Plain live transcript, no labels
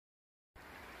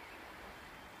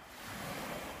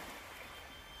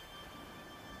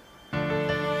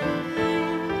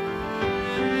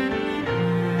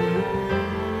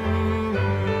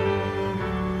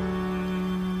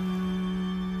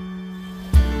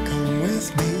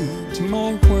with me to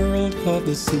my world of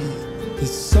the sea.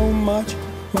 There's so much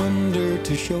wonder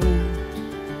to show.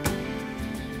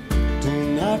 Do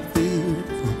not fear,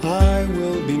 for I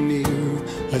will be near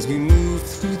as we move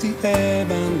through the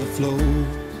ebb and the flow.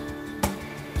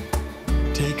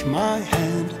 Take my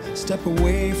hand, step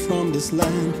away from this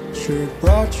land. Sure it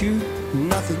brought you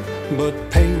nothing but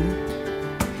pain.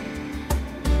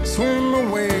 Swim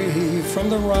away from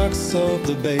the rocks of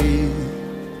the bay.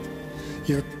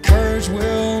 Your courage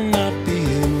will not be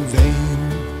in vain.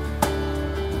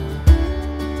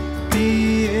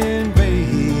 Be in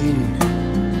vain.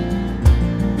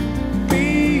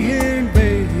 Be in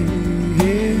vain.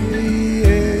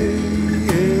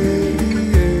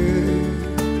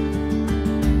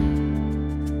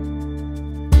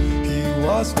 He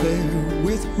was fair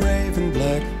with raven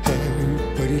black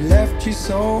hair, but he left you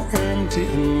so empty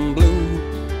and blue.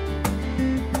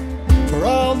 For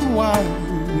all the while,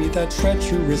 beneath that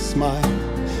treacherous smile,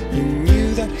 you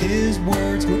knew that his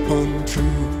words were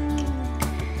untrue.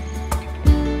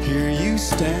 Here you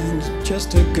stand,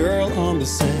 just a girl on the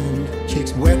sand,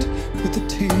 cheeks wet with the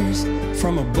tears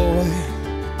from a boy.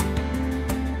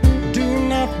 Do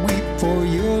not weep, for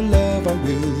your love I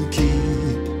will keep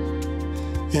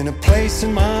in a place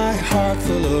in my heart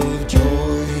full of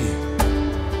joy.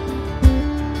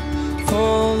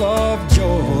 Full of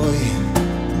joy.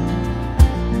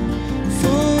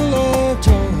 Full of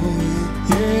joy.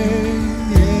 Yeah,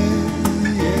 yeah,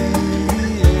 yeah,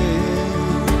 yeah.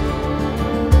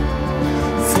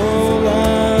 Full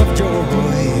of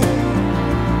joy.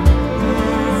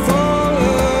 Full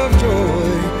of joy.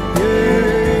 Yeah,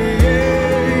 yeah,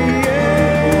 yeah.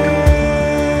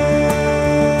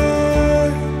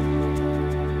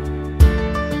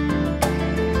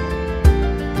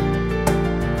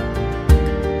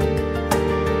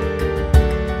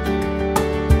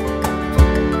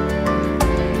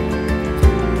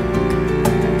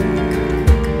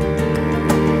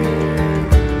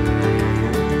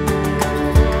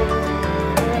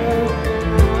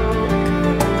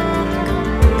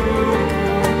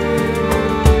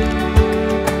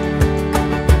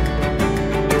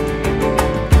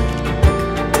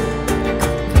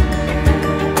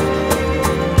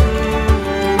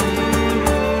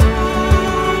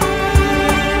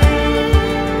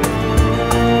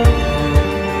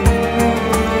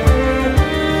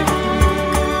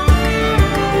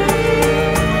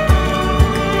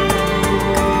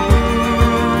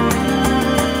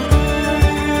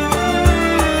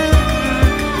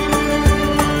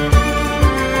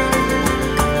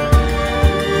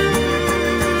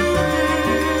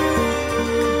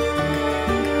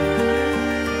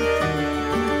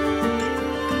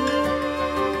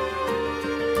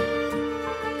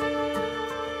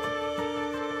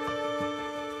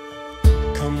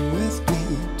 Come with me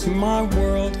to my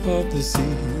world of the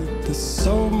sea. There's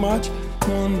so much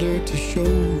wonder to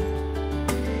show.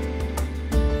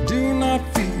 Do not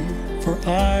fear, for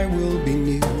I will be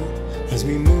near as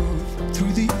we move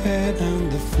through the ebb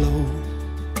and the flow.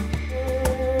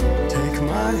 Take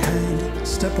my hand,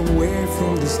 step away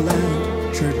from this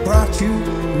land. Sure it brought you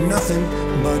nothing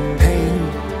but pain.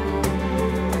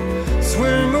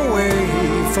 Swim away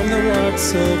from the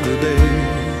rocks of the day.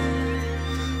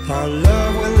 Our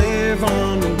love will live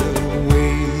on in the